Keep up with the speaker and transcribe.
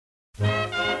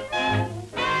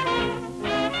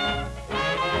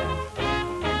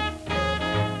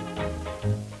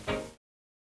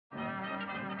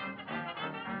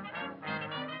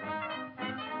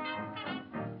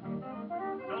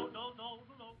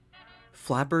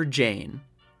Flapper Jane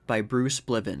by Bruce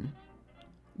Bliven.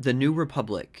 The New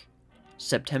Republic,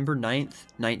 September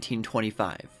 9th,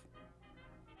 1925.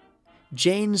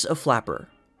 Jane's a flapper.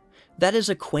 That is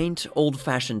a quaint,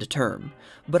 old-fashioned term,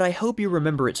 but I hope you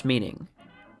remember its meaning.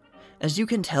 As you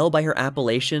can tell by her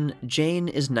appellation, Jane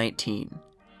is 19.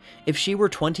 If she were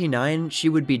 29, she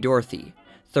would be Dorothy,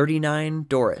 39,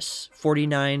 Doris,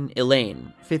 49,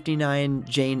 Elaine, 59,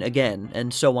 Jane again,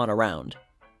 and so on around.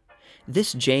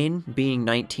 This Jane, being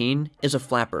 19, is a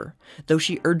flapper, though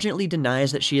she urgently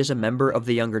denies that she is a member of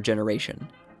the younger generation.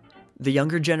 The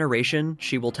younger generation,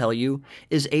 she will tell you,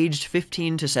 is aged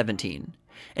 15 to 17,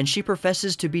 and she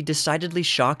professes to be decidedly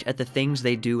shocked at the things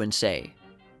they do and say.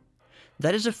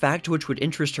 That is a fact which would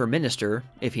interest her minister,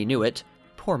 if he knew it.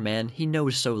 Poor man, he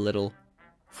knows so little.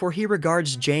 For he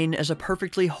regards Jane as a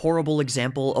perfectly horrible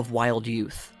example of wild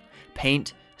youth.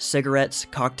 Paint, cigarettes,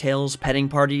 cocktails, petting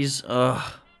parties,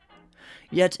 ugh.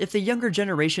 Yet, if the younger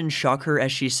generation shock her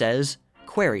as she says,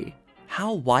 query,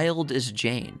 how wild is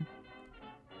Jane?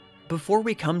 Before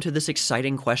we come to this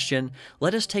exciting question,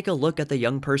 let us take a look at the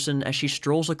young person as she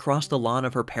strolls across the lawn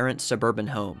of her parents' suburban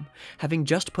home, having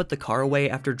just put the car away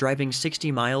after driving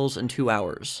 60 miles in 2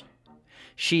 hours.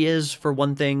 She is, for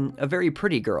one thing, a very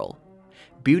pretty girl.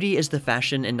 Beauty is the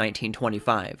fashion in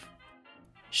 1925.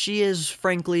 She is,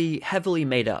 frankly, heavily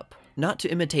made up. Not to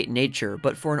imitate nature,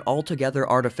 but for an altogether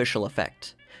artificial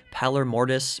effect. Pallor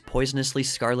mortis, poisonously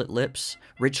scarlet lips,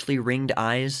 richly ringed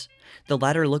eyes, the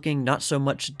latter looking not so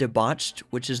much debauched,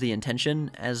 which is the intention,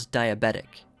 as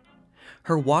diabetic.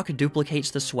 Her walk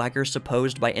duplicates the swagger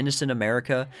supposed by innocent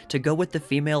America to go with the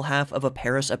female half of a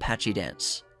Paris Apache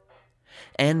dance.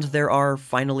 And there are,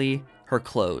 finally, her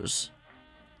clothes.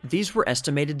 These were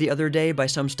estimated the other day by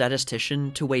some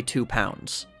statistician to weigh 2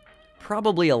 pounds.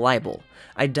 Probably a libel.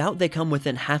 I doubt they come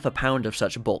within half a pound of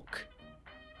such bulk.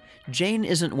 Jane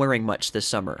isn't wearing much this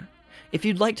summer. If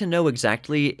you'd like to know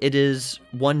exactly, it is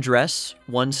 1 dress,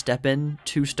 1 step-in,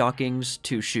 2 stockings,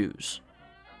 2 shoes.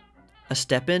 A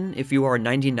step-in, if you are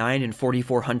 99 and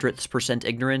 44/100%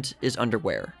 ignorant, is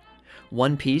underwear.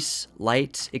 1 piece,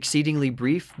 light, exceedingly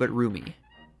brief, but roomy.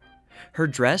 Her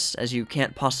dress, as you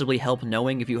can't possibly help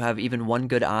knowing if you have even one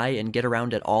good eye and get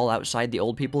around at all outside the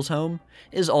old people's home,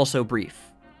 is also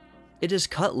brief. It is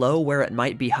cut low where it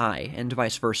might be high, and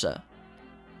vice versa.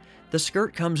 The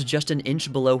skirt comes just an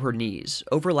inch below her knees,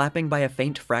 overlapping by a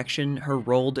faint fraction her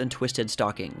rolled and twisted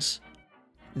stockings.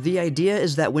 The idea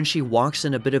is that when she walks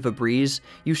in a bit of a breeze,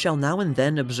 you shall now and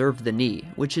then observe the knee,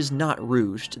 which is not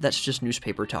rouged, that's just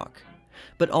newspaper talk,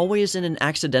 but always in an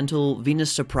accidental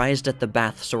Venus surprised at the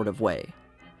bath sort of way.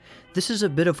 This is a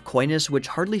bit of coyness which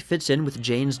hardly fits in with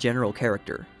Jane's general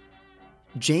character.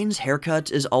 Jane's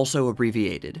haircut is also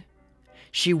abbreviated.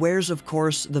 She wears, of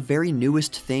course, the very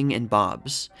newest thing in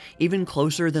bobs, even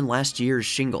closer than last year's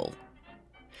shingle.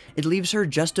 It leaves her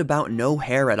just about no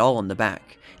hair at all in the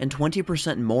back, and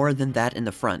 20% more than that in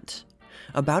the front.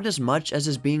 About as much as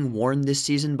is being worn this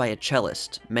season by a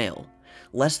cellist, male,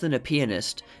 less than a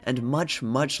pianist, and much,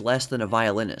 much less than a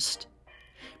violinist.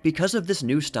 Because of this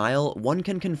new style, one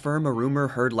can confirm a rumor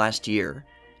heard last year.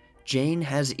 Jane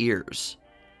has ears.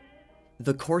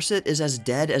 The corset is as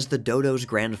dead as the dodo's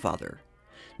grandfather.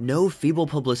 No feeble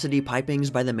publicity pipings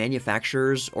by the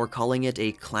manufacturers or calling it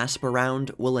a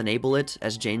clasp-around will enable it,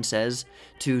 as Jane says,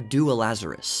 to do a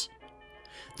Lazarus.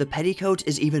 The petticoat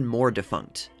is even more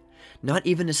defunct. Not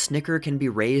even a snicker can be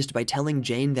raised by telling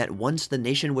Jane that once the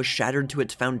nation was shattered to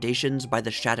its foundations by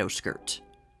the shadow skirt.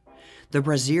 The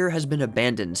brassiere has been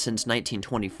abandoned since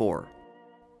 1924.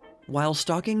 While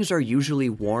stockings are usually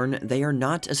worn, they are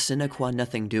not a sine qua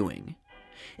nothing doing.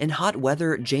 In hot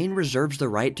weather, Jane reserves the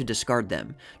right to discard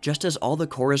them, just as all the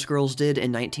chorus girls did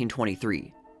in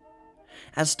 1923.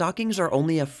 As stockings are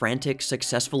only a frantic,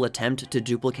 successful attempt to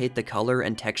duplicate the color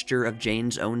and texture of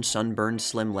Jane's own sunburned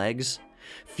slim legs,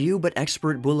 few but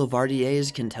expert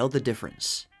boulevardiers can tell the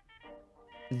difference.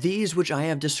 These which I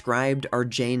have described are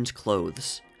Jane's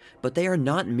clothes, but they are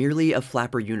not merely a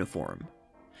flapper uniform.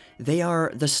 They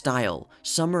are the style,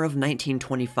 summer of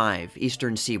 1925,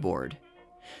 Eastern Seaboard.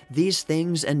 These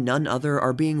things and none other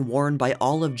are being worn by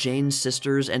all of Jane's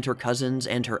sisters and her cousins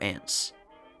and her aunts.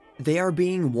 They are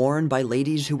being worn by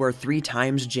ladies who are 3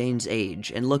 times Jane's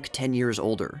age and look 10 years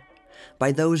older,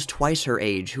 by those twice her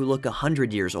age who look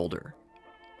 100 years older.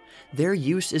 Their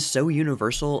use is so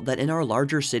universal that in our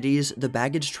larger cities, the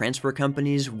baggage transfer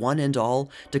companies, one and all,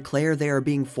 declare they are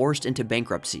being forced into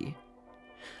bankruptcy.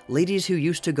 Ladies who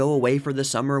used to go away for the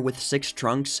summer with 6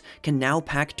 trunks can now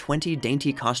pack 20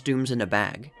 dainty costumes in a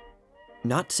bag.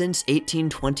 Not since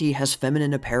 1820 has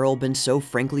feminine apparel been so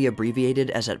frankly abbreviated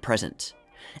as at present.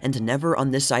 and never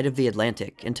on this side of the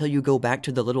Atlantic until you go back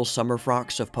to the little summer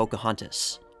frocks of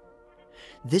Pocahontas.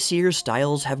 This year's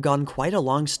styles have gone quite a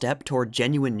long step toward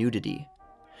genuine nudity.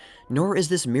 Nor is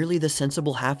this merely the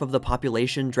sensible half of the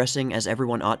population dressing as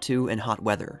everyone ought to in hot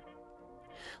weather.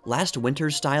 Last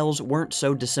winter's styles weren't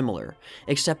so dissimilar,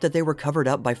 except that they were covered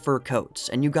up by fur coats,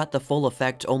 and you got the full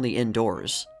effect only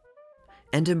indoors.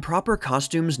 And improper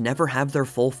costumes never have their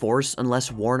full force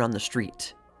unless worn on the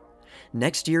street.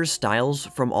 Next year's styles,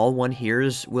 from all one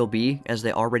hears, will be, as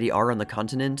they already are on the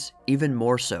continent, even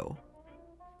more so.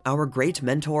 Our great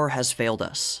mentor has failed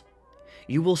us.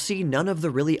 You will see none of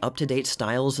the really up-to-date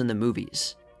styles in the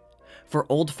movies. For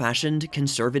old-fashioned,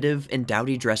 conservative, and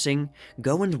dowdy dressing,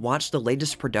 go and watch the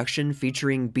latest production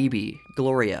featuring Bibi,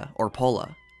 Gloria, or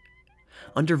Paula.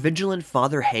 Under vigilant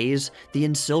Father Hayes, the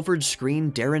ensilvered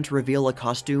screen daren't reveal a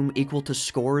costume equal to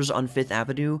scores on Fifth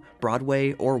Avenue,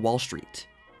 Broadway, or Wall Street.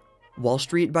 Wall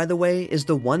Street, by the way, is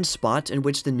the one spot in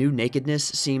which the new nakedness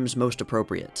seems most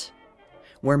appropriate.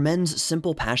 Where men's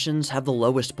simple passions have the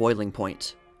lowest boiling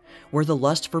point. Where the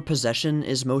lust for possession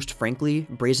is most frankly,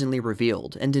 brazenly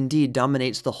revealed, and indeed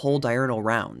dominates the whole diurnal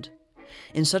round.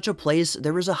 In such a place,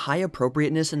 there is a high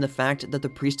appropriateness in the fact that the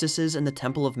priestesses in the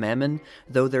Temple of Mammon,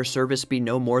 though their service be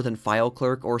no more than file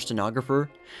clerk or stenographer,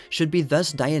 should be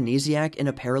thus Dionysiac in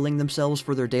appareling themselves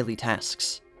for their daily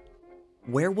tasks.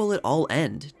 Where will it all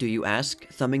end, do you ask,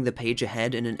 thumbing the page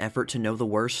ahead in an effort to know the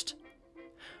worst?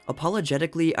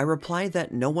 Apologetically, I reply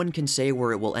that no one can say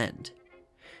where it will end.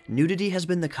 Nudity has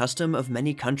been the custom of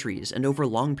many countries and over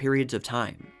long periods of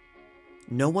time.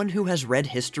 No one who has read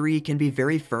history can be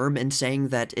very firm in saying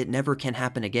that it never can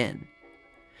happen again.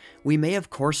 We may of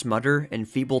course mutter, in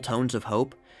feeble tones of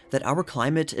hope, that our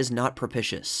climate is not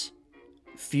propitious.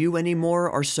 Few anymore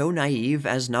are so naive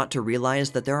as not to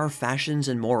realize that there are fashions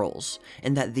and morals,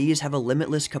 and that these have a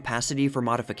limitless capacity for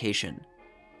modification.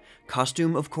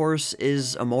 Costume, of course,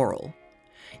 is immoral.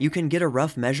 You can get a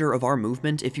rough measure of our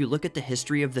movement if you look at the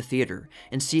history of the theater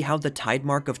and see how the tide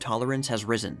mark of tolerance has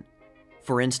risen.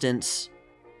 For instance,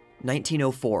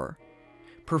 1904.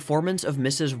 Performance of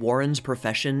Mrs. Warren's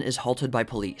Profession is halted by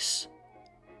police.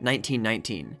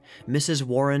 1919. Mrs.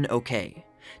 Warren OK.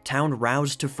 Town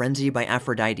roused to frenzy by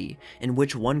Aphrodite, in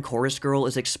which one chorus girl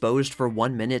is exposed for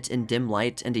 1 minute in dim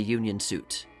light and a union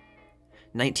suit.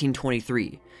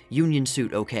 1923. Union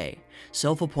suit OK.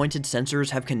 Self-appointed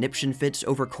censors have conniption fits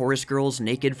over chorus girls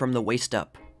naked from the waist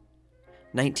up.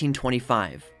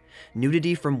 1925.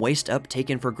 Nudity from waist up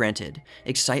taken for granted.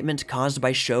 Excitement caused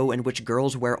by show in which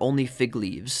girls wear only fig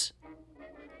leaves.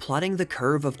 Plotting the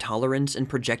curve of tolerance and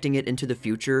projecting it into the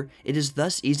future, it is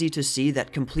thus easy to see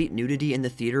that complete nudity in the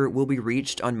theater will be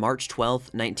reached on March 12,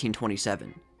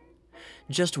 1927.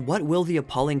 Just what will the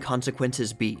appalling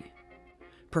consequences be?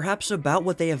 Perhaps about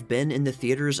what they have been in the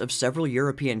theaters of several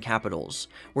European capitals,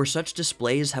 where such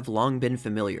displays have long been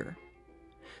familiar.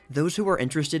 Those who are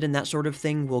interested in that sort of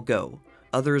thing will go,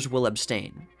 others will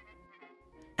abstain.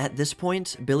 At this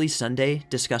point, Billy Sunday,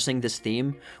 discussing this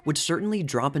theme, would certainly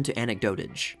drop into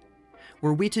anecdotage.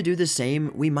 Were we to do the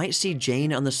same, we might see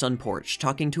Jane on the sun porch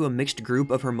talking to a mixed group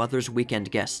of her mother's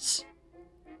weekend guests.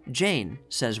 "Jane,"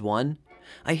 says one,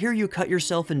 "I hear you cut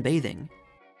yourself in bathing."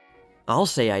 "I'll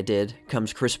say I did,"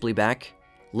 comes crisply back.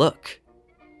 "Look."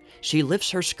 She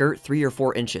lifts her skirt 3 or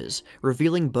 4 inches,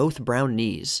 revealing both brown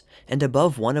knees, and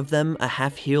above one of them a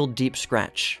half-healed deep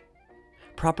scratch.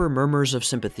 Proper murmurs of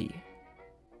sympathy.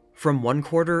 From one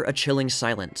quarter, a chilling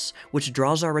silence, which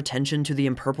draws our attention to the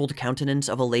empurpled countenance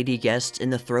of a lady guest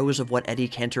in the throes of what Eddie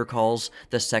Cantor calls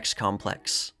the sex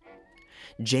complex.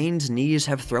 Jane's knees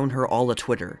have thrown her all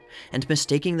a-twitter, and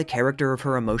mistaking the character of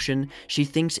her emotion, she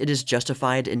thinks it is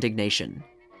justified indignation.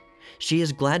 She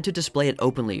is glad to display it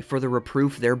openly for the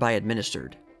reproof thereby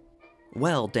administered.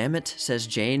 "Well, damn it," says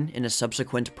Jane in a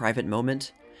subsequent private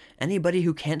moment, "anybody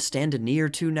who can't stand a knee or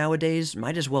two nowadays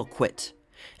might as well quit.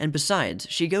 And besides,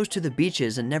 she goes to the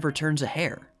beaches and never turns a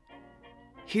hair."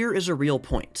 Here is a real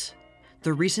point.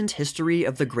 The recent history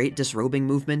of the Great Disrobing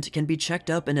movement can be checked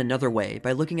up in another way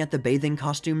by looking at the bathing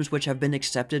costumes which have been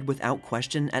accepted without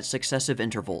question at successive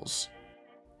intervals.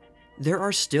 There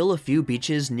are still a few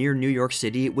beaches near New York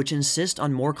City which insist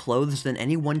on more clothes than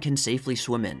anyone can safely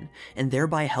swim in, and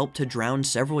thereby help to drown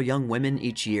several young women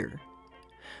each year.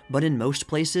 But in most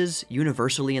places,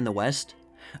 universally in the West,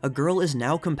 a girl is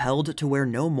now compelled to wear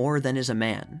no more than is a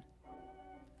man.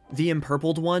 The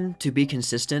empurpled one, to be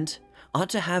consistent, ought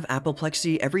to have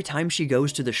apoplexy every time she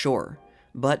goes to the shore,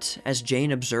 but, as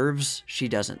Jane observes, she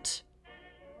doesn't.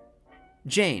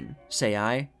 "Jane," say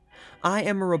I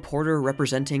am a reporter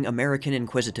representing American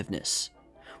inquisitiveness.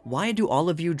 Why do all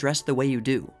of you dress the way you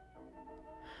do?"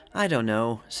 "I don't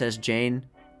know," says Jane.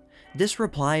 This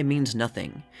reply means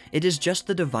nothing. It is just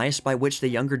the device by which the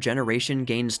younger generation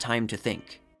gains time to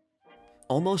think.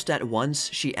 Almost at once,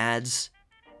 she adds,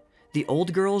 "The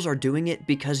old girls are doing it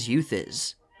because youth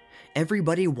is.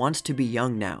 Everybody wants to be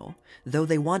young now, though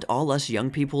they want all us young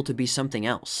people to be something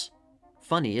else.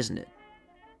 Funny, isn't it?"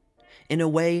 In a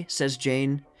way, says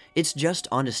Jane, it's just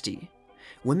honesty.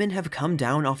 Women have come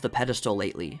down off the pedestal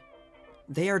lately.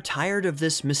 They are tired of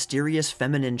this mysterious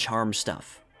feminine charm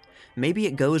stuff. Maybe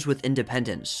it goes with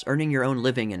independence, earning your own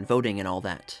living and voting and all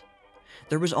that.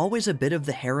 There was always a bit of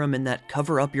the harem in that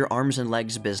cover up your arms and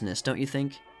legs business, don't you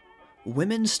think?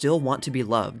 Women still want to be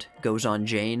loved, goes on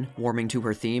Jane, warming to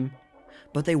her theme,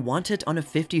 but they want it on a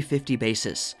 50-50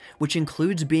 basis, which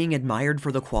includes being admired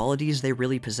for the qualities they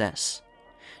really possess.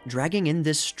 Dragging in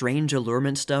this strange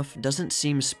allurement stuff doesn't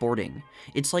seem sporting.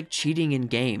 It's like cheating in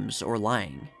games or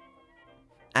lying.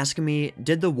 Ask me,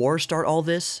 did the war start all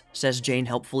this? Says Jane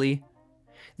helpfully.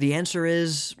 The answer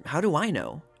is, how do I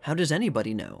know? How does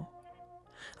anybody know?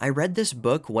 I read this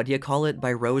book, What'd'ya-call-it,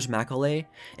 by Rose Macaulay,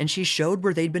 and she showed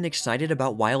where they'd been excited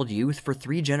about wild youth for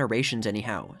 3 generations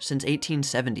anyhow, since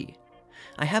 1870.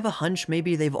 I have a hunch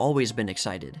maybe they've always been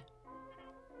excited.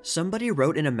 Somebody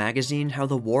wrote in a magazine how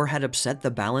the war had upset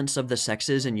the balance of the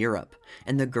sexes in Europe,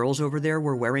 and the girls over there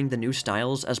were wearing the new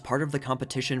styles as part of the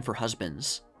competition for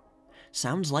husbands.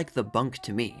 Sounds like the bunk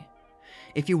to me.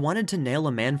 If you wanted to nail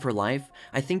a man for life,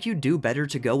 I think you'd do better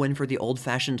to go in for the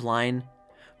old-fashioned line,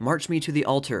 "March me to the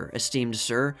altar, esteemed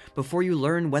sir, before you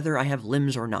learn whether I have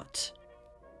limbs or not."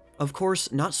 Of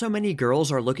course, not so many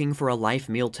girls are looking for a life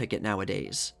meal ticket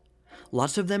nowadays.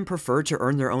 Lots of them prefer to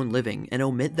earn their own living and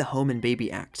omit the home and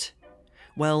baby act.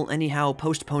 Well, anyhow,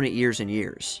 postpone it years and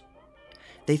years.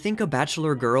 They think a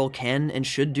bachelor girl can and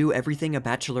should do everything a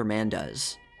bachelor man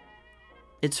does.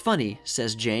 It's funny,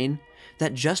 says Jane,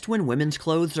 that just when women's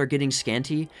clothes are getting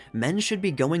scanty, men should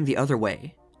be going the other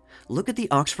way. Look at the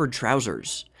Oxford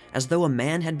trousers, as though a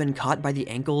man had been caught by the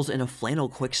ankles in a flannel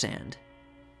quicksand.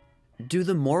 Do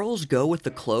the morals go with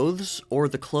the clothes, or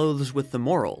the clothes with the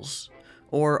morals?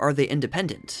 Or are they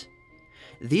independent?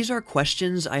 These are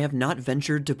questions I have not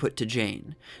ventured to put to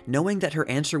Jane, knowing that her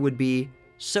answer would be,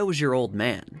 "So's your old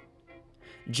man."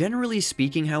 Generally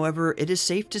speaking, however, it is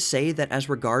safe to say that as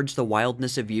regards the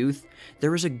wildness of youth,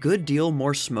 there is a good deal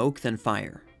more smoke than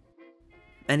fire.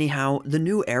 Anyhow, the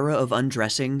new era of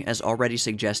undressing, as already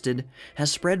suggested,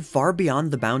 has spread far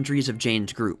beyond the boundaries of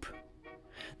Jane's group.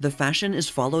 The fashion is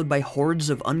followed by hordes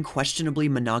of unquestionably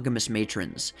monogamous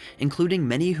matrons, including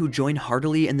many who join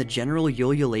heartily in the general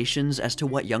ululations as to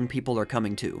what young people are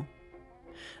coming to.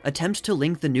 Attempts to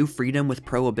link the new freedom with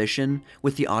prohibition,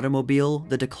 with the automobile,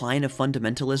 the decline of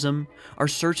fundamentalism, are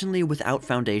certainly without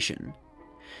foundation.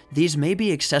 These may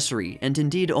be accessory, and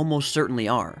indeed almost certainly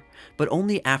are, but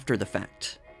only after the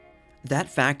fact. That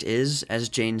fact is, as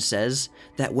Jane says,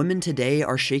 that women today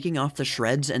are shaking off the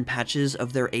shreds and patches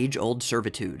of their age-old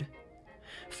servitude.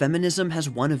 Feminism has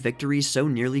won a victory so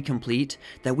nearly complete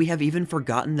that we have even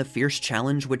forgotten the fierce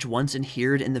challenge which once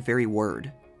inhered in the very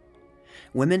word.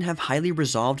 Women have highly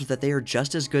resolved that they are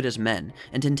just as good as men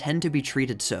and intend to be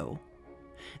treated so.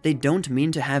 They don't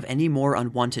mean to have any more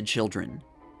unwanted children.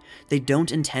 They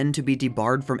don't intend to be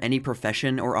debarred from any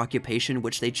profession or occupation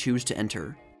which they choose to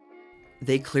enter.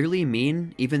 They clearly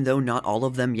mean, even though not all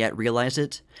of them yet realize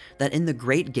it, that in the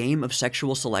great game of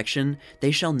sexual selection,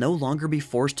 they shall no longer be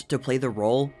forced to play the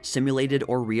role, simulated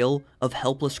or real, of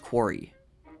helpless quarry.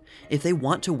 If they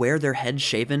want to wear their heads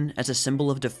shaven as a symbol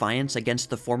of defiance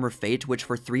against the former fate which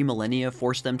for 3 millennia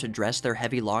forced them to dress their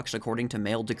heavy locks according to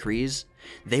male decrees,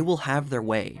 they will have their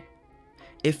way.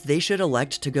 If they should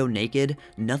elect to go naked,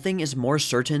 nothing is more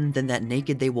certain than that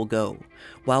naked they will go,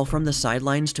 while from the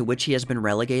sidelines to which he has been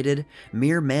relegated,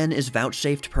 mere man is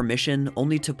vouchsafed permission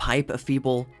only to pipe a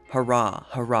feeble hurrah,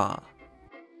 hurrah.